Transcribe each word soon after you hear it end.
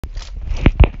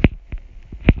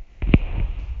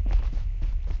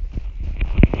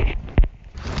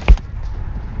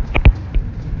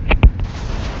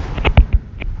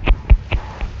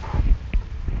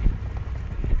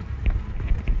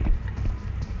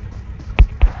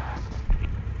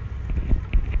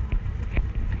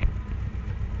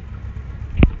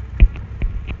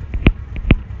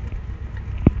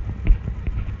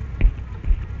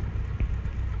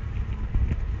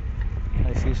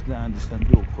عندي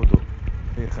صندوق خذه.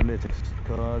 هي خليتك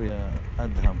سكر يا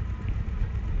ادهم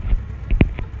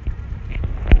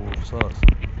ورصاص.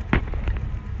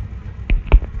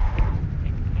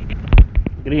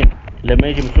 جرين لما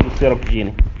يجي مسوق السيارة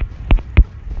بتجيني.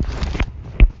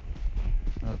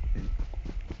 اوكي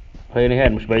هاي نهاية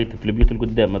مش بعيد في البيوت اللي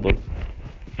قدام هذول.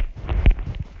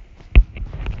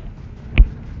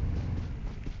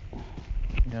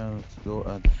 يا جو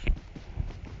ادهم.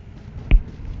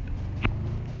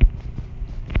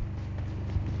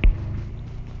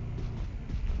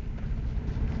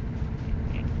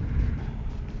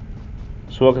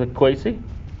 سواقتك كويسة؟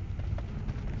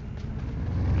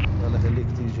 الله يخليك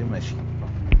تيجي ماشي.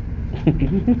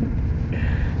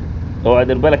 اوعى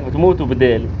دير بالك بتموت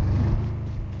وبدالي.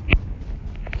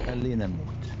 خلينا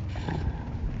نموت.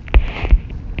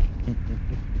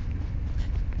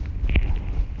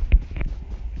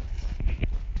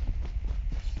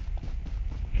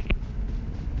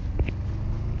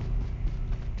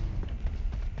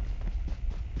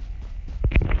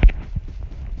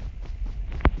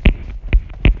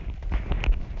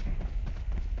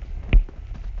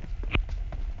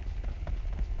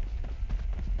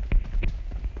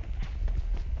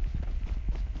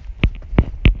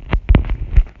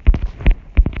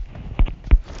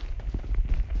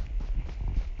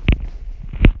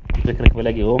 فكرك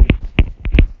بلاقي قوم.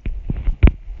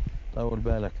 طول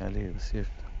بالك عليه بس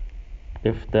يفتح.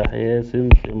 افتح يا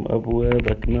سمسم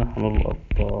ابوابك نحن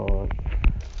الابطال.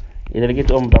 اذا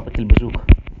لقيت ام بعطيك البازوكة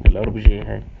الار بي جي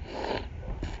هاي.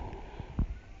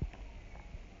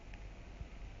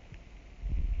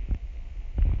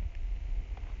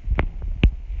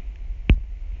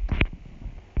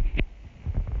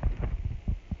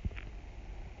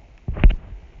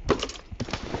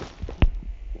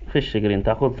 فيش جرين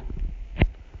تاخذ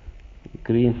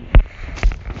جرين.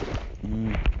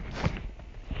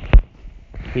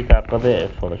 في تاع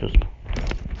قذائف هذا شو اسمه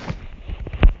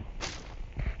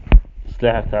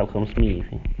سلاحك تاع 500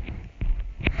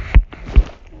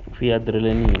 في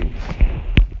ادرينالين.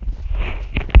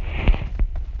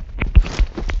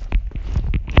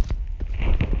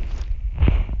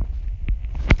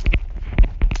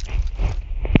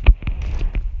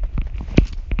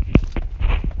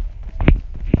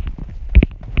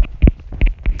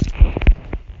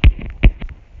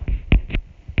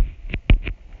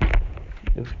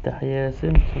 افتح يا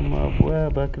سمسم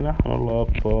ابوابك نحن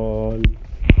الابطال.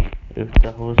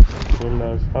 افتح وسط كل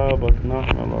اصحابك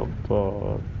نحن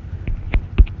الابطال.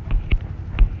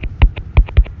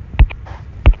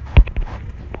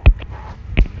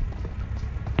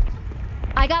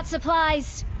 I got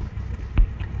supplies.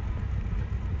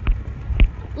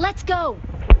 Let's go.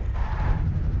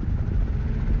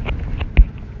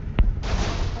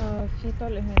 في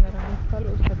طلق هنا رميت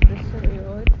طلق وسبريسور اي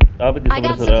ار. بدي I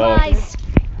got سبرسر supplies.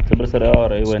 سبرسر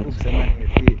ار. ايوه سكوب 8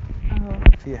 في اهو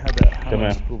في حدا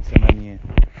تمام. حمل سكوب 8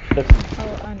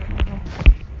 اهو انا اهو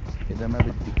اذا ما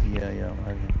بدك اياه يا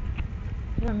مريم.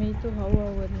 رميته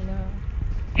هو وال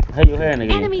هيو هي انا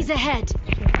جاي. Enemies ahead.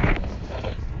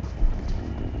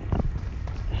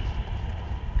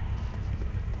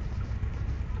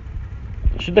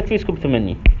 شو بدك فيه سكوب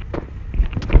 8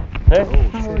 هي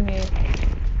اهو هناك.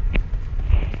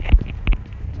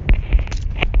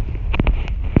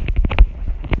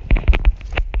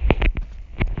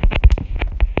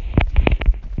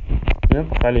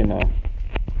 ينطق علينا.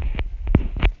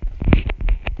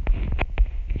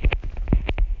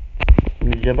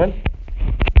 من الجبل.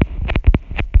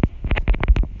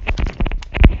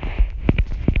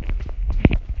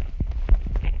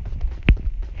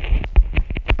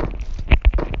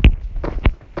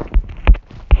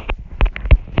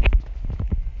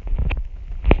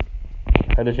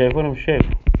 هذا شايفه ولا مش شايفه؟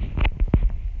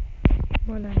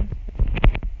 ولا انا.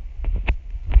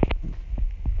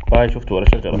 هاي شفته ورا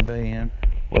الشجرة. مبين.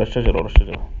 ورا الشجرة ورا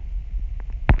الشجرة.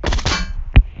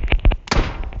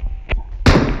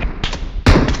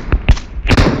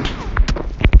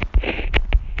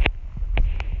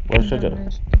 ورا الشجرة.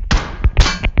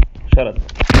 شرد.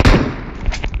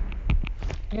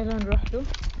 يلا نروح له.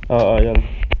 يلا.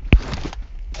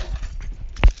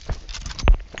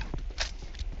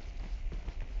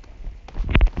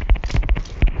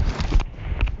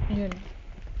 يلا.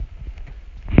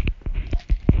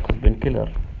 بين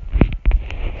كيلر.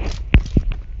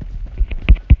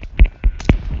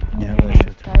 يا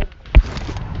باشا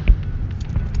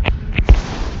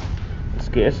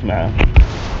اسكي اسمع.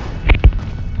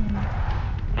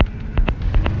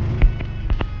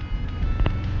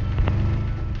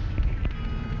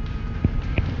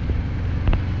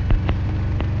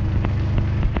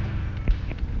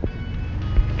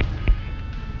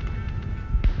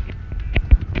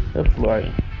 شوي.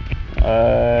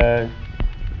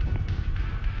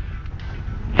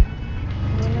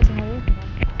 الولد هيهرب.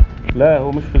 لا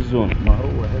هو مش في الزون. ما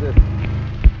هو هرب.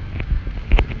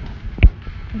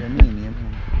 يمين يمين.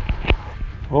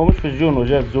 هو مش في الزون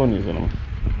وجاء الزون يا زلمة.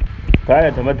 تعال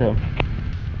ادهم ادهم.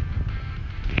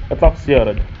 اطلع في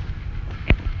السيارة ده.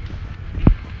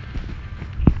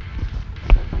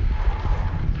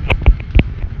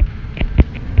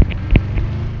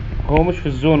 هو مش في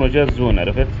الزون وجاء الزون،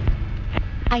 عرفت؟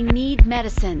 I need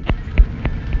medicine.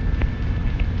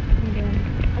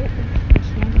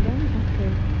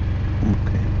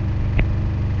 اوكي.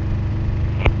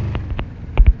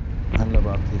 هلا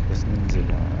بعطيك بس ننزل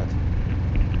عادي.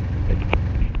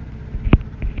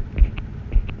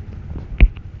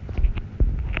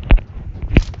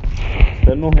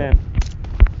 استنوه هين.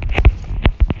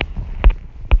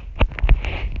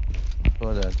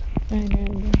 ولد.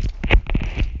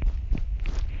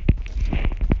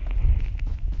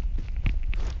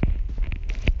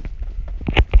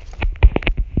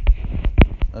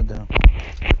 أدهم.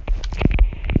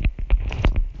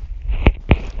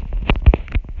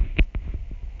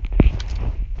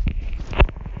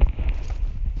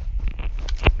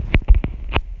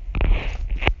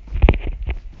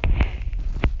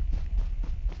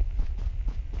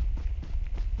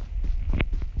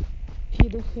 في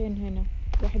دخان هنا،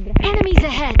 واحد راح Enemies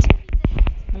ahead.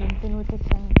 على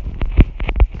 290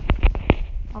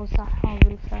 او صح هو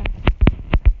بالفعل.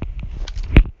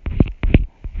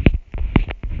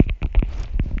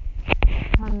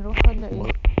 هنروح ولا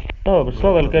ايه؟ بس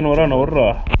هذا اللي كان ورانا وين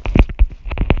راح؟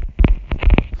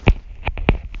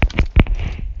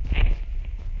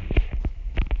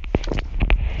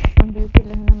 البيوت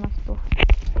اللي هنا مفتوحة،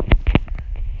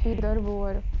 في ضرب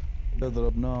ورا.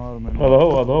 تضرب نار من هذا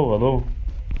هو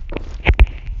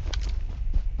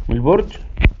من البرج.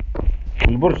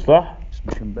 من البرج صح؟ بس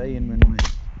مش مبين من وين.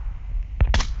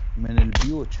 من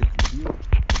البيوت، شكل البيوت.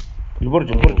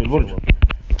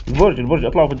 البرج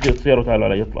اطلعوا في السيارة وتعالوا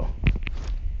علي اطلعوا.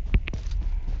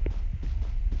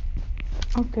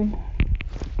 اوكي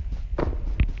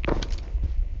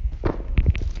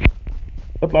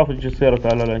اطلعوا في السيارة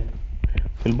وتعالوا علي.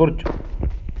 في البرج.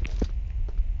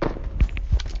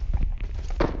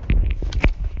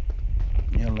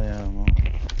 يلا يا ماما.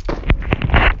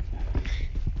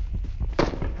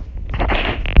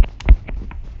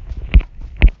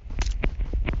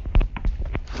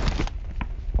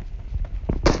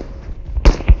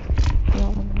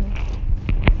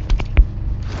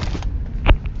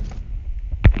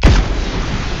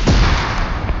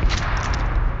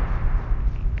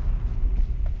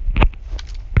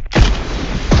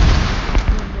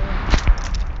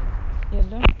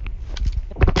 يلا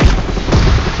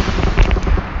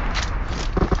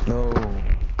أوه.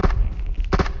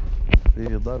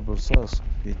 في ضرب رصاص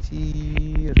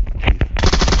كتير.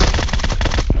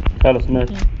 خلص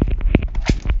ماشي.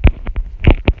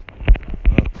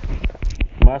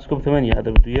 معاه سكوب 8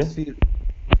 هذا بده اياه. في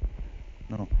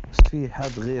بس في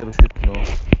حد غيره شكله،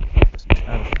 بس مش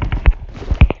عارف.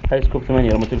 هاي سكوب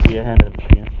 8 رميت له اياها انا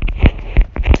بدك اياه.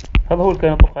 هذا هو اللي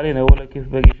كان يطلق علينا ولا كيف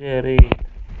باقي شاري.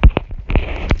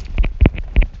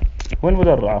 وين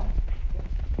مدرعة؟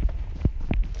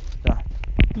 تحت.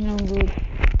 موجود.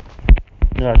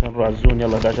 عشان نروح على الزون.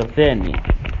 يلا 11 ثانية.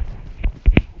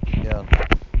 يلا.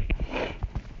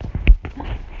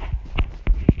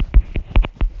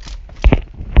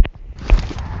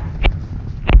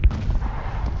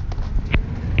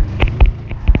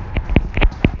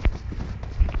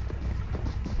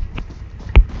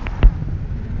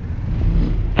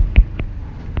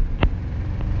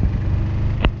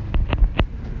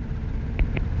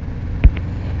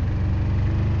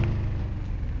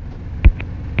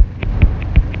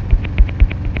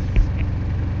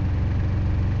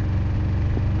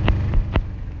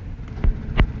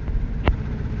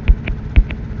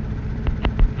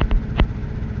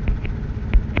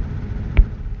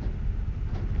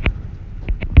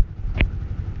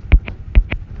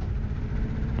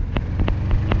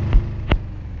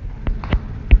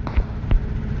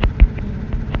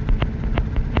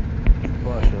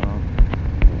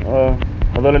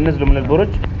 هذول نزلوا من البرج.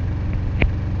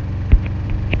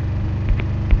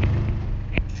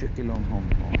 شكلهم هم.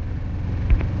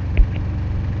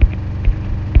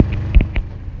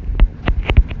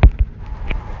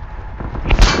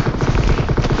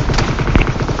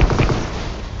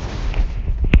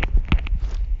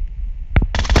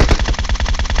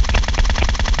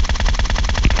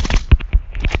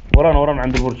 ورانا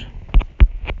عند البرج.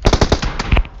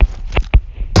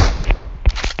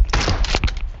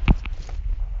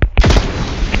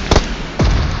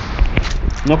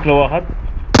 نوك له واحد.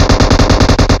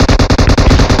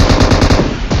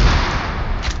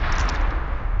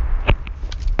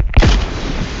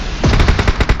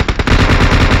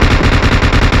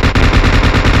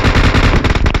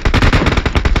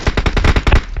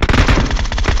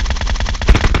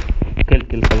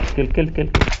 جايز كل كل كل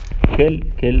كل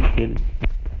كل كل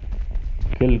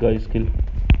كل جايز كل.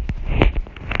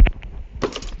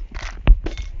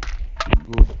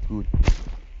 جود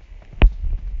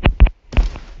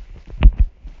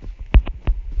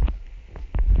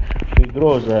في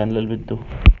جروزة اللي بده.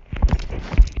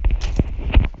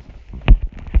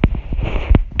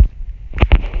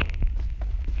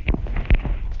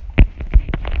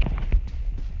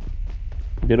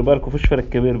 ديروا بالكم فيش فرق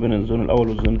كبير بين الزون الاول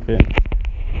والزون الثاني.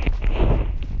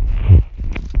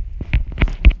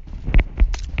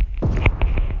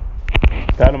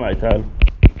 تعالوا معي تعالوا.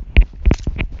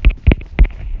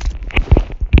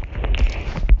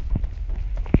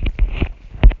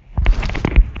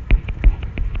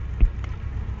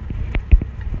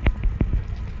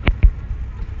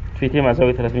 في تيم على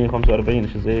زاوية 345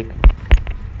 ايش زي هيك.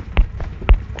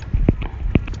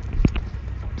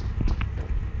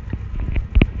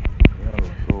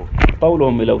 طولوا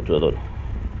هم يلوتوا هذول.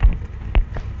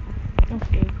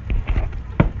 اوكي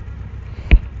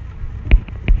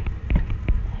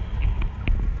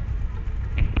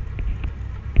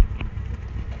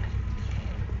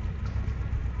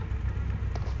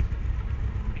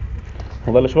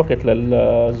مضلش وقت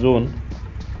للزون.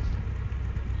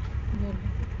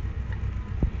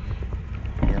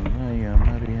 يلا يا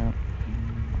مريم.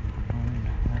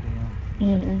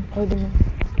 قدمة.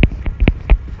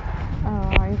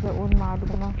 عايزة اقول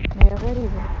معلومة هي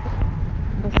غريبة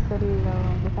بس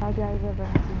البتاعة دي عايزة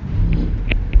بنزين.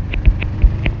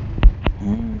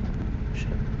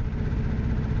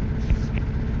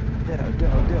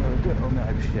 دعوا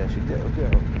معك الشاشة.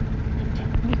 دعوا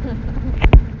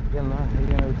يلا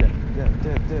هيا نبدأ.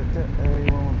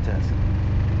 ايوه ممتاز.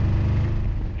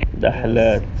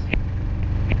 دحلات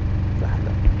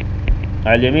سهلة.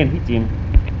 على اليمين في تيم.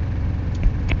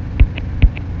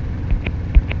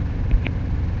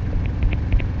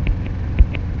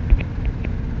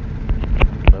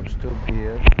 stop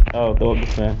here.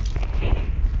 توقف معي.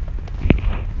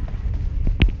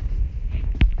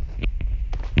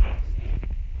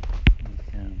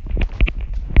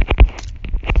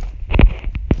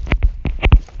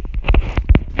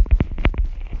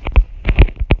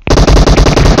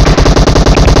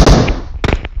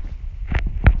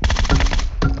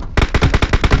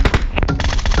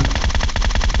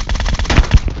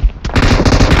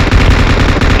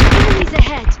 Enemies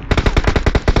ahead!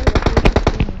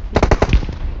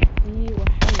 في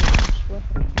واحد مش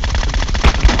واحد.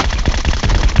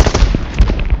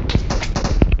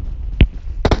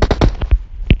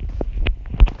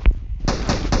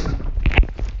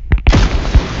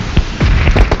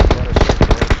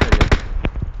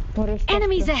 ورا الشجرة.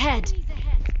 Enemies ahead!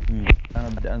 انا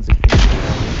بدي انزل فيه.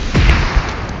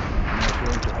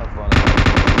 ماشي انتوا حافظوا على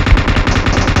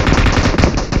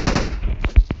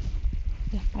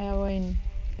يا حيوان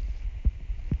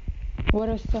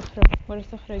ورا الصخرة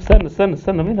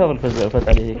استنى مين هذا اللي فات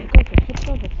عليه هيك؟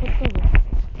 خد كفر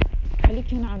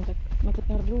خليك هنا عندك ما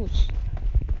تظهرلوش.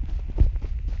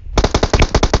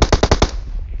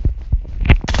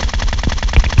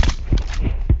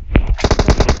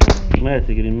 مات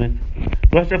يقرين مات.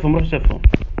 روح شوفهم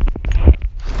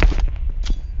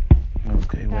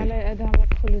اوكي تعالى يا ادهم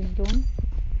ادخل الزون.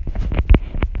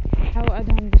 حاول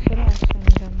ادهم بسرعة عشان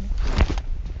ندمر.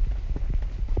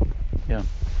 يلا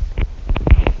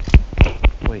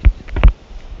ويت.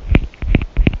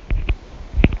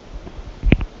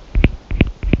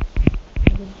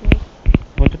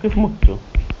 وانتوا كيف متوا؟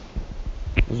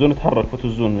 الزون اتحرك فوتوا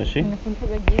الزون ماشي. انا كنت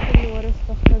بجيب اللي ورا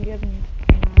الصخرة جابني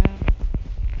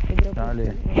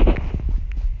تعالي.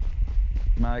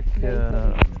 معك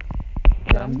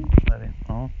دم مريم.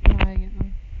 معايا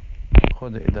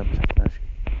خذ اذا بتحتاج.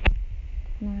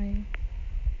 معايا.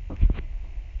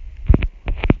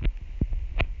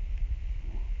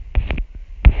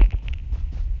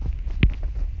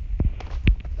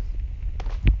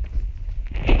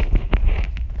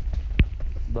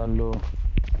 ضلوا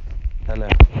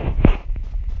 3.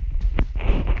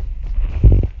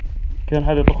 كان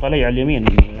حدا يطخ علي على اليمين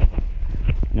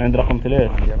من عند رقم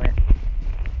 3. اليمين.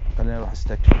 خليني اروح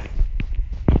استكشف.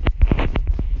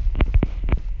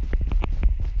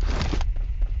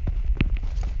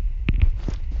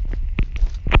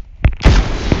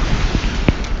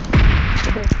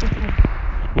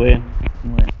 وين؟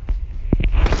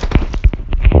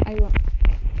 ايوه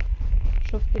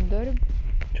شفت الضرب.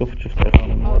 شفت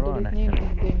دول 2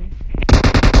 قدامي.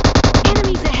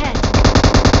 Enemies ahead!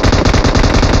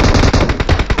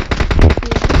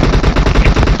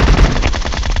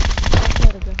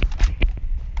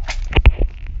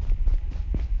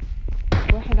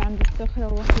 واحد عند الصخرة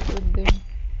وواحد قدامي.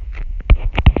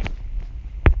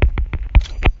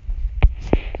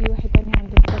 في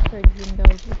عايزين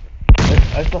داوزة.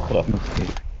 هاي صخرة. اوكي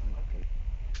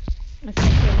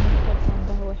الصخرة المختلفة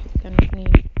عندها واحد كان 2.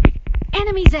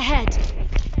 Enemies ahead!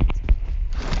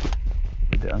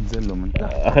 بدي انزل له من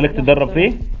تحت. اخليك تدرب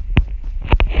فيه؟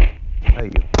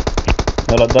 ايوه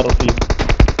لا تدرب فيه.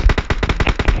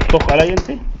 طخ علي انت؟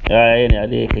 يا عيني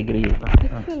عليك يا قريب.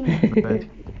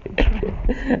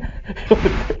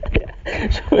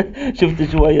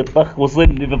 شفت شوية طخ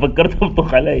وصلني ففكرتهم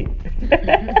طخ علي.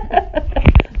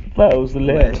 وصل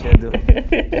والله يا شادو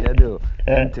شادو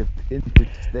انت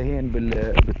بتستهين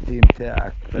بالتيم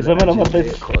تاعك. يا زلمة انا ما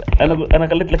رضيتش، انا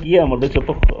خليت لك اياه ما رضيتش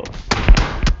اطخ.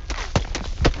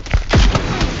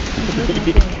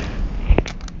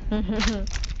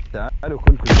 تعالوا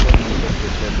كلكم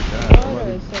تعالوا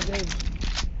يا شباب.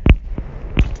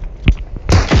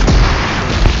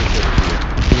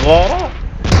 غارة.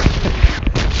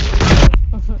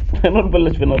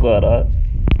 نبلش في نظارة.